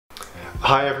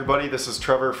Hi everybody, this is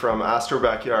Trevor from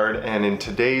AstroBackyard, and in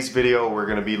today's video we're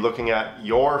going to be looking at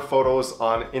your photos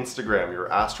on Instagram, your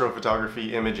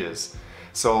astrophotography images.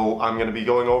 So I'm going to be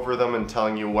going over them and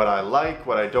telling you what I like,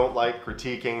 what I don't like,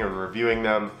 critiquing and reviewing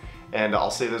them. And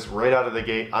I'll say this right out of the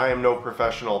gate, I am no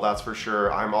professional, that's for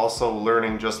sure. I'm also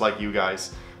learning just like you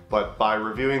guys. But by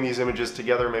reviewing these images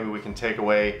together, maybe we can take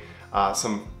away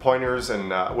some pointers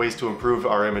and ways to improve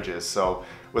our images. So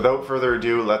without further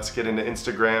ado, let's get into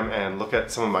Instagram and look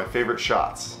at some of my favorite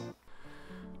shots.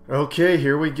 Okay,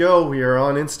 here we go. We are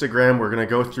on Instagram. We're gonna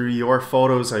go through your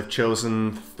photos. I've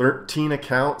chosen 13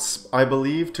 accounts, I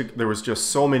believe. There was just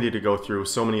so many to go through,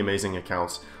 so many amazing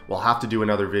accounts. We'll have to do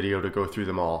another video to go through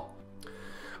them all.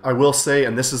 I will say,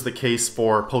 and this is the case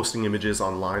for posting images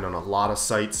online on a lot of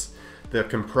sites, the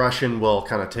compression will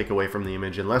kind of take away from the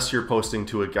image. Unless you're posting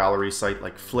to a gallery site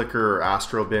like Flickr or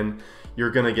AstroBin,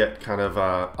 you're gonna get kind of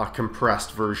a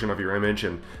compressed version of your image,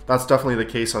 and that's definitely the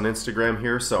case on Instagram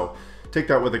here, so take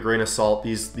that with a grain of salt.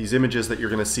 These images that you're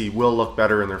gonna see will look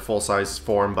better in their full-size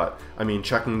form, but I mean,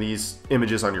 checking these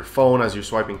images on your phone as you're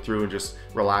swiping through and just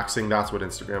relaxing, that's what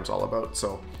Instagram's all about.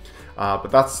 So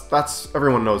but that's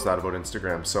everyone knows that about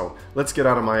Instagram. So let's get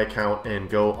out of my account and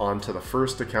go on to the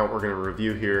first account we're going to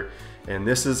review here, and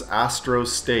this is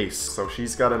Astrostace. So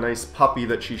she's got a nice puppy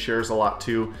that she shares a lot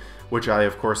too, which I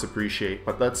of course appreciate.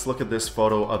 But let's look at this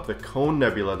photo of the Cone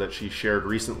Nebula that she shared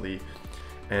recently,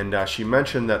 and she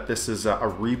mentioned that this is a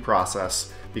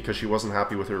reprocess because she wasn't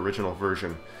happy with her original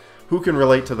version. Who can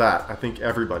relate to that? I think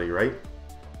everybody, right?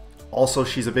 Also,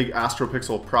 she's a big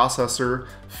AstroPixel processor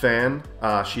fan.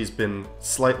 She's been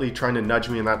slightly trying to nudge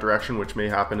me in that direction, which may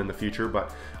happen in the future,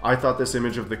 but I thought this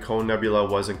image of the Cone Nebula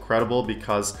was incredible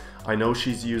because I know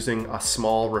she's using a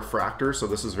small refractor, so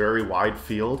this is very wide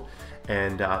field,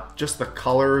 and just the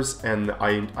colors, and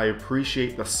I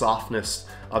appreciate the softness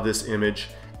of this image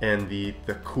and the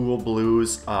cool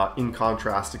blues in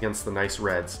contrast against the nice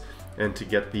reds, and to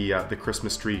get the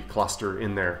Christmas tree cluster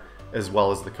in there as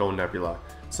well as the Cone Nebula.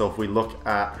 So if we look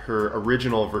at her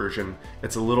original version,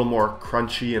 it's a little more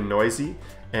crunchy and noisy,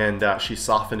 and she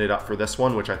softened it up for this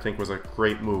one, which I think was a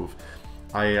great move.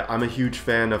 I'm a huge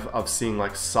fan of seeing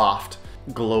like soft,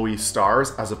 glowy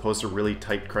stars as opposed to really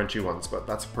tight, crunchy ones, but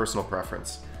that's a personal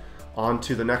preference. On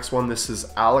to the next one. This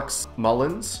is Alex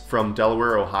Mullins from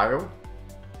Delaware, Ohio.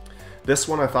 This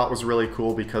one I thought was really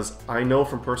cool because I know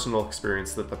from personal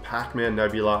experience that the Pac-Man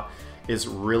Nebula is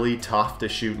really tough to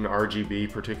shoot in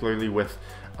RGB, particularly with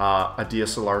a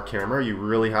DSLR camera. You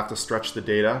really have to stretch the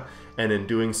data, and in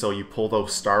doing so you pull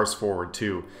those stars forward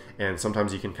too, and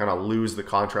sometimes you can kind of lose the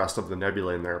contrast of the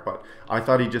nebula in there. But I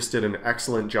thought he just did an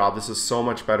excellent job. This is so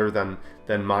much better than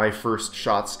my first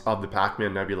shots of the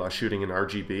Pac-Man Nebula shooting in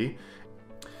RGB.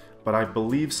 But I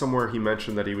believe somewhere he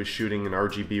mentioned that he was shooting in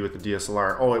RGB with the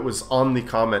DSLR. Oh, it was on the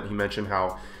comment. He mentioned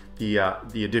how the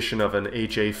addition of an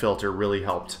HA filter really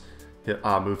helped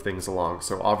move things along.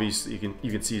 So obviously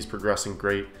you can see he's progressing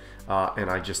great,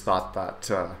 and I just thought that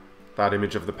that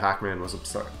image of the Pac-Man was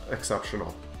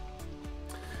exceptional.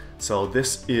 So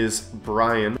this is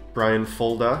Brian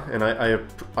Fulda, and I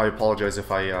apologize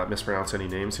if I mispronounce any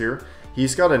names here.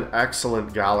 He's got an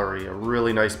excellent gallery, a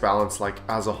really nice balance. Like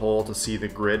as a whole, to see the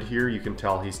grid here, you can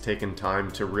tell he's taken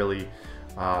time to really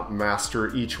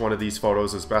master each one of these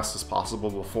photos as best as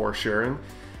possible before sharing.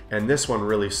 And this one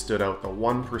really stood out, the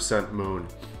 1% moon.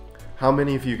 How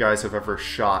many of you guys have ever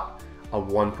shot a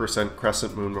 1%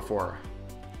 crescent moon before?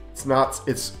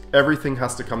 Everything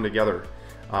has to come together.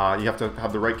 You have to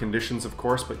have the right conditions, of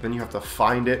course, but then you have to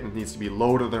find it, and it needs to be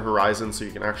low to the horizon so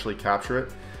you can actually capture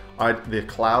it. The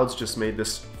clouds just made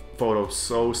this photo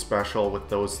so special with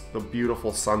the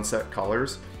beautiful sunset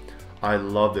colors. I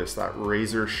love this, that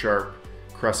razor sharp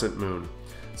crescent moon.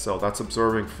 So that's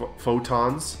Absorbing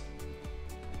Photons,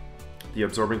 the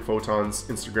Absorbing Photons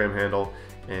Instagram handle,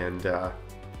 and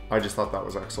I just thought that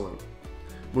was excellent.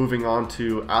 Moving on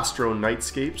to Astro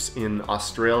Nightscapes in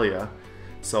Australia.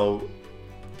 So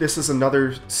this is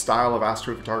another style of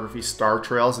astrophotography, star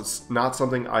trails. It's not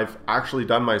something I've actually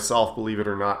done myself, believe it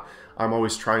or not. I'm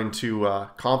always trying to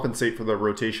compensate for the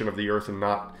rotation of the Earth and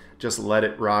not just let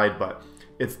it ride, but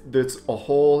it's a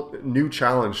whole new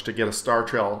challenge to get a star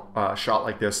trail shot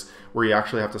like this, where you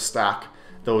actually have to stack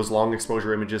those long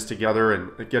exposure images together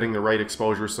and getting the right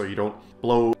exposure so you don't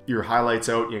blow your highlights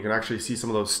out. You can actually see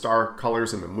some of those star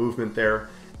colors and the movement there.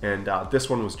 And this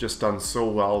one was just done so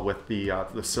well with the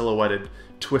silhouetted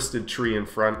twisted tree in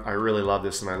front. I really love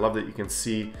this, and I love that you can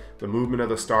see the movement of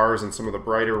the stars and some of the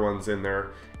brighter ones in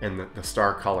there, and the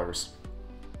star colors.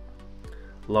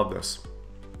 Love this.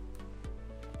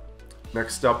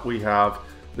 Next up we have,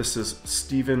 this is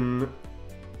Stephen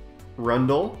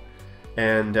Rundle,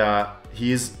 and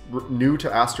he's new to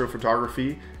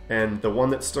astrophotography. And the one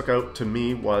that stuck out to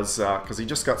me was, because he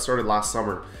just got started last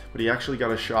summer, but he actually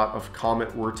got a shot of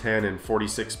Comet Wur-10 in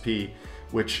 46p,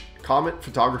 which comet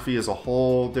photography is a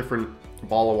whole different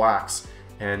ball of wax.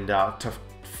 And to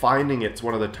finding it's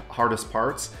one of the hardest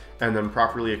parts, and then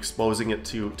properly exposing it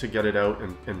to get it out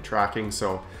and tracking.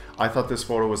 So I thought this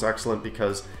photo was excellent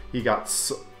because he got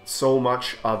so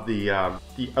much of the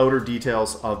outer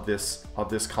details of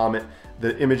this comet.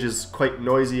 The image is quite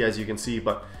noisy, as you can see,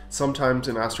 but sometimes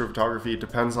in astrophotography, it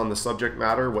depends on the subject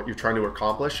matter, what you're trying to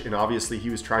accomplish. And obviously he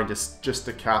was trying to just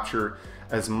to capture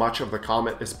as much of the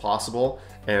comet as possible.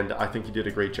 And I think he did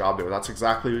a great job there. That's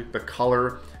exactly the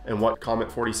color and what Comet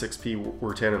 46p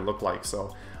Wur-10 looked like.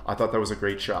 So I thought that was a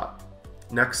great shot.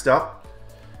 Next up,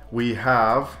 we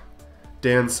have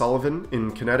Dan Sullivan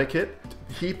in Connecticut.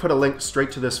 He put a link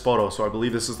straight to this photo, so I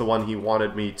believe this is the one he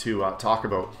wanted me to talk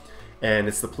about. And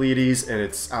it's the Pleiades, and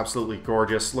it's absolutely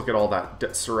gorgeous. Look at all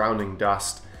that surrounding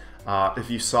dust. If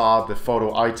you saw the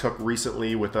photo I took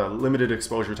recently with a limited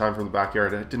exposure time from the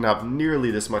backyard, it didn't have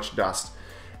nearly this much dust.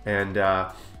 And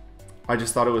I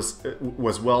just thought it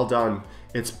was well done.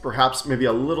 It's perhaps maybe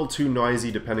a little too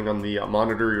noisy depending on the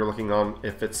monitor you're looking on.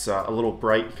 If it's a little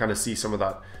bright, you kind of see some of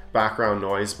that background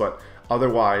noise, but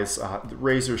otherwise,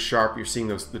 razor sharp. You're seeing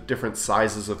the different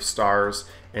sizes of stars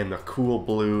and the cool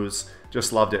blues.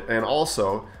 Just loved it. And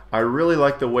also, I really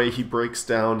like the way he breaks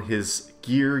down his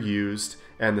gear used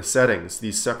and the settings,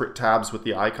 these separate tabs with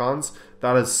the icons.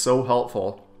 That is so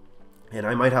helpful. And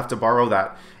I might have to borrow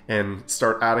that and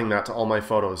start adding that to all my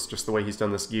photos, just the way he's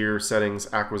done this gear,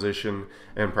 settings, acquisition,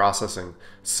 and processing.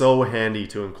 So handy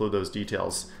to include those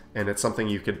details. And it's something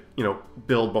you could,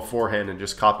 build beforehand and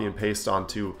just copy and paste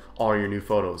onto all your new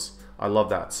photos. I love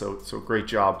that. So great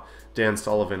job. Dan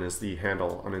Sullivan is the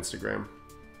handle on Instagram.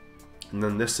 And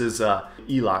then this is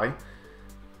Eli.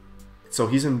 So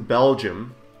he's in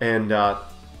Belgium, and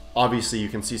obviously you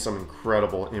can see some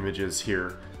incredible images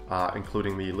here,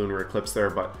 including the lunar eclipse there,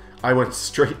 but I went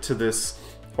straight to this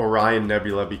Orion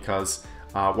Nebula because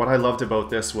what I loved about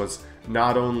this was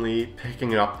not only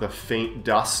picking up the faint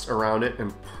dust around it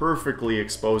and perfectly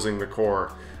exposing the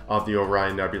core of the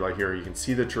Orion Nebula here. You can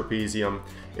see the trapezium.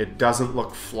 It doesn't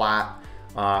look flat.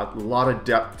 A lot of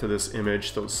depth to this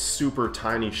image, those super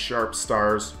tiny sharp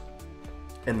stars,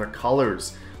 and the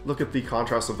colors. Look at the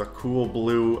contrast of the cool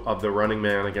blue of the Running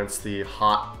Man against the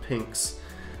hot pinks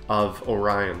of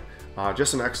Orion.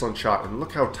 Just an excellent shot, and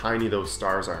look how tiny those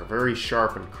stars are. Very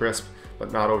sharp and crisp,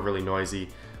 but not overly noisy.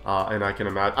 And I can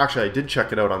imagine, actually I did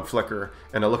check it out on Flickr,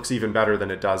 and it looks even better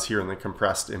than it does here in the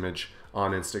compressed image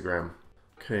on Instagram.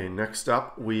 Okay, next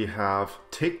up we have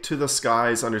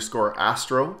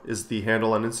take2theskies_astro is the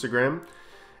handle on Instagram.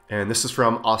 And this is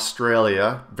from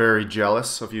Australia. Very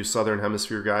jealous of you Southern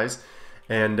Hemisphere guys.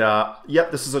 And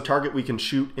yep, this is a target we can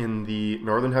shoot in the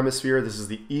Northern Hemisphere. This is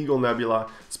the Eagle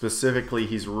Nebula. Specifically,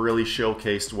 he's really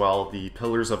showcased well the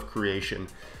Pillars of Creation.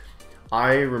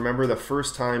 I remember the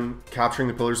first time capturing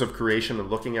the Pillars of Creation and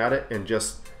looking at it, and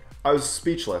I was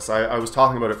speechless. I was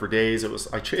talking about it for days.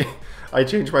 I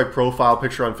changed my profile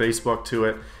picture on Facebook to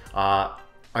it.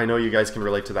 I know you guys can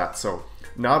relate to that. So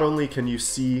not only can you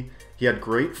see, he had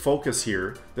great focus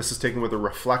here. This is taken with a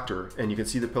reflector, and you can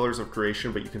see the Pillars of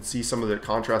Creation, but you can see some of the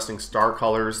contrasting star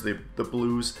colors, the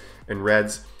blues and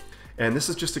reds. And this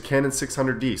is just a Canon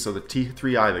 600D, so the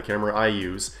T3i, the camera I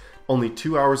use. Only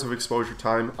 2 hours of exposure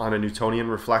time on a Newtonian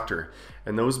reflector.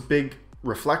 And those big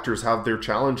reflectors have their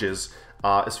challenges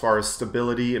as far as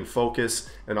stability and focus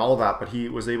and all that, but he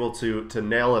was able to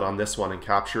nail it on this one and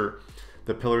capture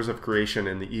the Pillars of Creation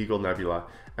in the Eagle Nebula.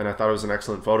 And I thought it was an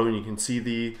excellent photo, and you can see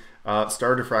the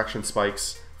star diffraction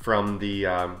spikes from the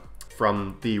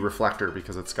reflector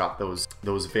because it's got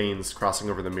those veins crossing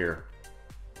over the mirror.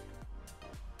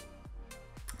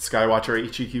 Skywatcher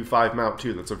HEQ5 mount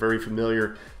too. That's a very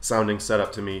familiar sounding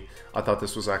setup to me. I thought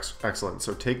this was excellent.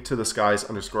 So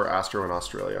take2theskies_astro in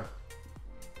Australia.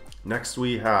 Next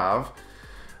we have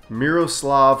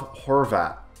Miroslav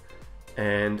Horvat.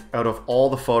 And out of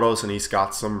all the photos, and he's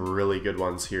got some really good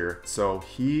ones here. So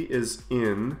he is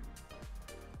in,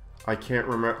 I can't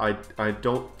remember, I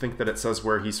don't think that it says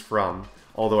where he's from,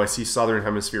 although I see Southern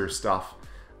Hemisphere stuff.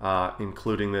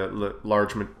 Including the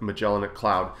Large Magellanic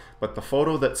Cloud. But the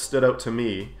photo that stood out to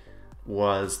me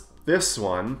was this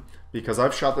one, because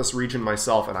I've shot this region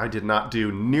myself and I did not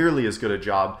do nearly as good a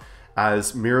job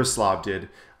as Miroslav did.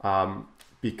 So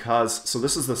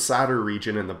this is the Saturn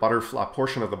region in the butterfly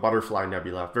portion of the Butterfly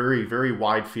Nebula, very, very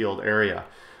wide field area.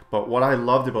 But what I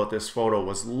loved about this photo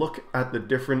was look at the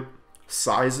different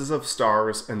sizes of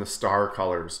stars and the star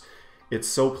colors. it's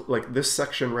so, like this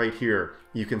section right here,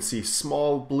 you can see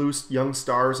small blue young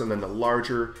stars and then the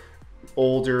larger,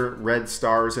 older red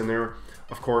stars in there.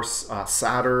 Of course,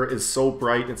 Saturn is so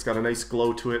bright, it's got a nice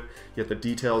glow to it, yet the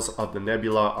details of the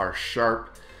nebula are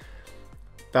sharp.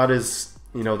 That is,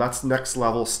 you know, that's next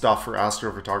level stuff for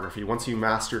astrophotography. Once you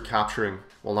master capturing,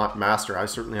 well, not master, I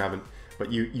certainly haven't,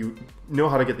 but you know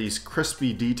how to get these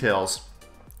crispy details,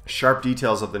 sharp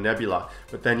details of the nebula,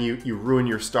 but then you ruin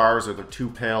your stars, or they're too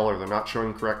pale, or they're not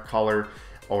showing correct color,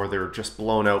 or they're just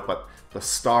blown out. But the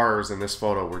stars in this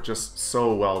photo were just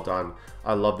so well done.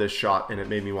 I love this shot, and it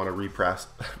made me want to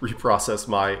reprocess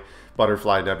my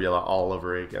butterfly nebula all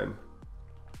over again.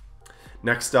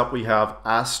 Next up, we have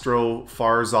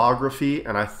Astrophotography,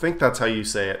 and I think that's how you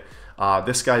say it.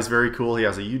 This guy's very cool. He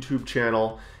has a YouTube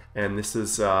channel, and this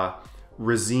is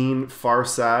Razine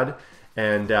Farsad,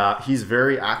 and he's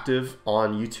very active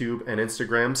on YouTube and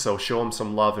Instagram, so show him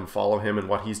some love and follow him and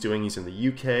what he's doing. He's in the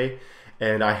UK,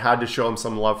 and I had to show him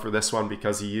some love for this one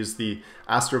because he used the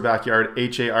AstroBackyard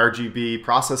HARGB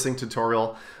processing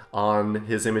tutorial on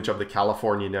his image of the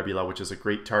California Nebula, which is a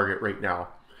great target right now.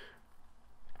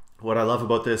 What I love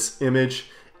about this image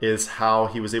is how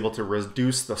he was able to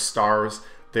reduce the stars.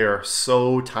 They're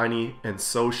so tiny and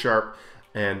so sharp,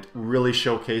 and really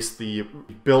showcase the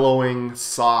billowing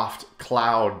soft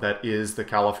cloud that is the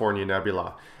California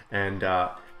Nebula. And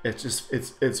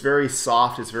it's very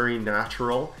soft, it's very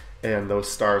natural, and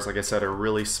those stars, like I said, are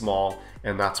really small,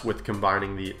 and that's with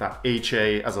combining that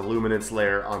HA as a luminance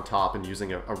layer on top and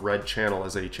using a red channel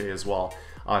as HA as well.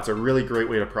 It's a really great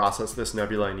way to process this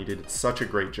nebula, and he did such a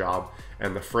great job.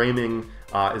 And the framing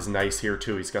is nice here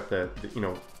too. He's got the you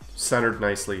know, centered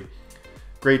nicely.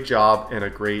 Great job, and a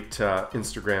great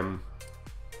Instagram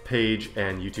page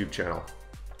and YouTube channel.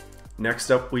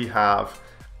 Next up, we have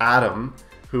Adam,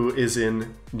 who is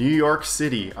in New York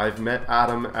City. I've met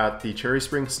Adam at the Cherry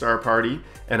Spring Star Party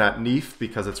and at NEAF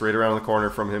because it's right around the corner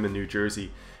from him in New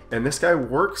Jersey. And this guy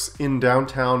works in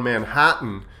downtown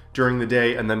Manhattan during the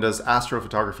day and then does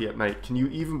astrophotography at night. Can you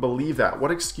even believe that?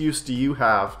 What excuse do you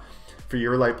have for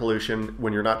your light pollution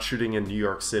when you're not shooting in New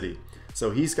York City?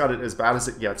 So he's got it as bad as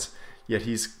it gets, yet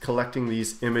he's collecting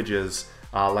these images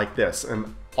like this.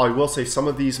 And I will say some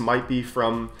of these might be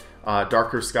from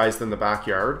darker skies than the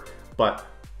backyard, but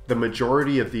the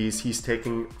majority of these he's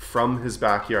taking from his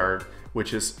backyard,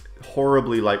 which is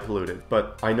horribly light polluted.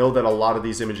 But I know that a lot of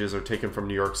these images are taken from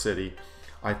New York City.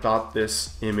 I thought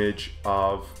this image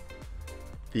of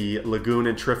the lagoon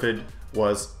in Trifid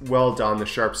was well done. The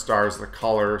sharp stars, the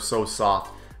color, so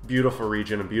soft, beautiful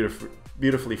region, and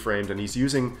beautifully framed. And he's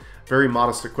using very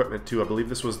modest equipment too. I believe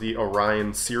this was the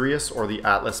Orion Sirius or the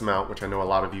Atlas mount, which I know a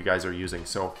lot of you guys are using.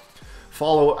 So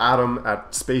follow Adam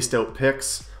at Spaced Out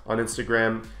Pics on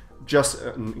Instagram. Just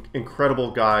an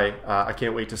incredible guy. I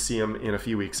can't wait to see him in a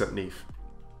few weeks at NEAF.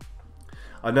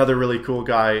 Another really cool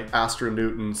guy, Astro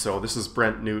Newton. So this is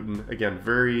Brent Newton. Again,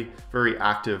 very, very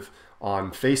active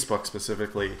on Facebook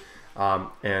specifically.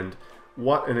 And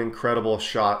what an incredible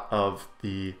shot of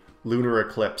the lunar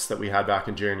eclipse that we had back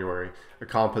in January. A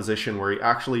composition where he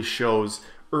actually shows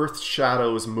Earth's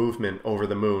shadows movement over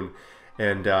the moon.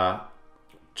 And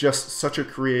just such a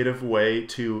creative way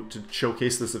to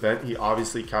showcase this event. He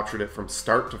obviously captured it from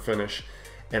start to finish.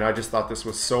 And I just thought this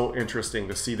was so interesting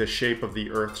to see the shape of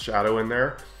the Earth's shadow in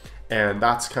there. And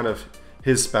that's kind of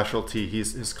his specialty.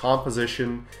 His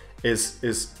composition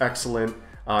is excellent.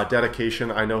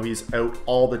 Dedication, I know he's out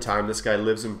all the time. This guy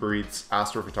lives and breathes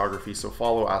astrophotography. So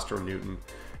follow Astro Newton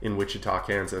in Wichita,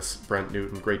 Kansas. Brent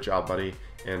Newton, great job, buddy.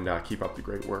 And keep up the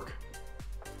great work.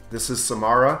 This is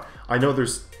Samara. I know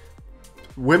there's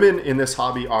women in this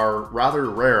hobby are rather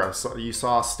rare. So you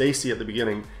saw Stacy at the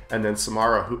beginning, and then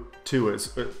Samara, who too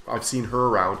is, I've seen her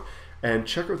around. And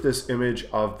check out this image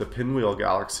of the Pinwheel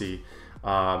Galaxy,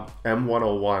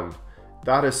 M101.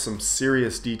 That is some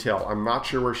serious detail. I'm not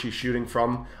sure where she's shooting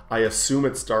from. I assume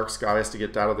it's dark skies to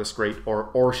get data this great,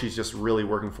 or she's just really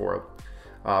working for it.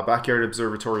 Backyard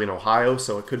Observatory in Ohio,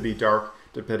 so it could be dark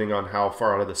depending on how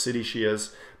far out of the city she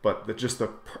is. But just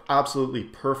the absolutely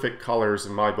perfect colors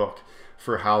in my book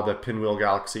for how the Pinwheel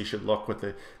Galaxy should look, with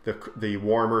the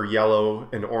warmer yellow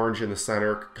and orange in the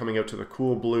center coming out to the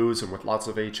cool blues and with lots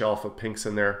of H-alpha pinks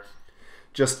in there.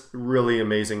 Just really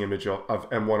amazing image of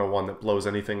M101 that blows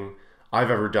anything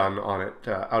I've ever done on it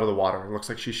out of the water. It looks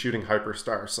like she's shooting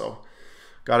Hyperstar, so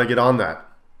got to get on that.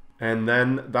 And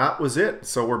then that was it.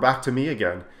 So we're back to me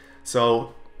again.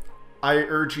 So I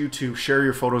urge you to share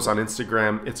your photos on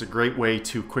Instagram. It's a great way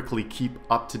to quickly keep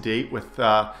up to date with,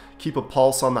 keep a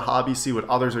pulse on the hobby, see what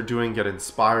others are doing, get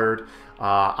inspired.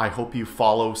 I hope you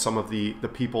follow some of the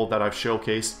people that I've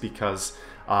showcased, because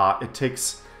it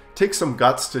takes takes some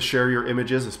guts to share your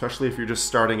images, especially if you're just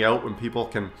starting out, when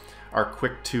people are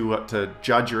quick to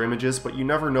judge your images, but you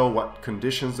never know what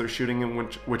conditions they're shooting in,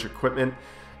 which equipment,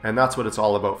 and that's what it's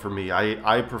all about for me.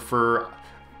 I prefer,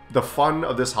 the fun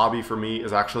of this hobby for me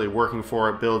is actually working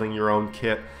for it, building your own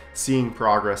kit, seeing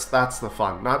progress. That's the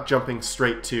fun, not jumping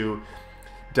straight to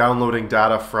downloading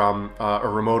data from a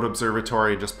remote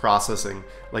observatory and just processing.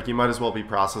 Like, you might as well be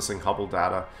processing Hubble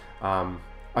data.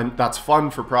 And that's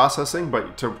fun for processing,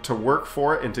 but to work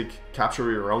for it and to capture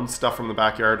your own stuff from the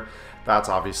backyard, that's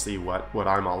obviously what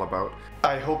I'm all about.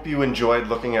 I hope you enjoyed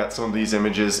looking at some of these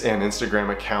images and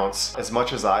Instagram accounts as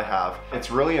much as I have.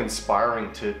 It's really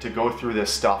inspiring to go through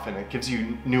this stuff, and it gives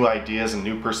you new ideas and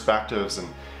new perspectives, and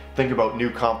think about new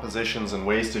compositions and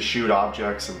ways to shoot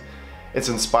objects. And it's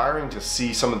inspiring to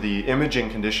see some of the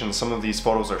imaging conditions some of these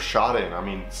photos are shot in. I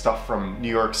mean, stuff from New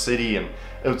York City and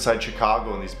outside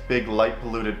Chicago and these big light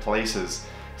polluted places.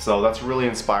 So that's really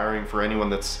inspiring for anyone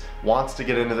that wants to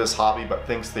get into this hobby but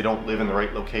thinks they don't live in the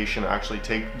right location to actually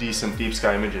take decent deep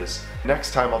sky images.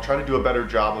 Next time I'll try to do a better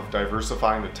job of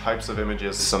diversifying the types of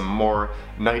images, some more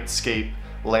nightscape,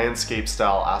 landscape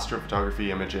style astrophotography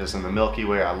images in the Milky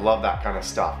Way. I love that kind of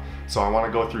stuff. So I want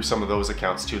to go through some of those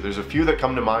accounts too. There's a few that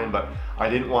come to mind, but I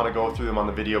didn't want to go through them on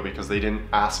the video because they didn't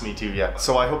ask me to yet.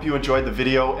 So I hope you enjoyed the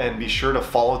video, and be sure to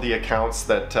follow the accounts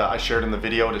that I shared in the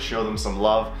video to show them some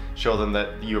love, show them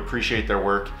that you appreciate their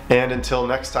work. And until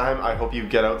next time, I hope you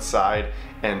get outside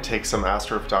and take some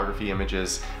astrophotography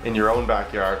images in your own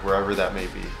backyard, wherever that may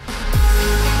be.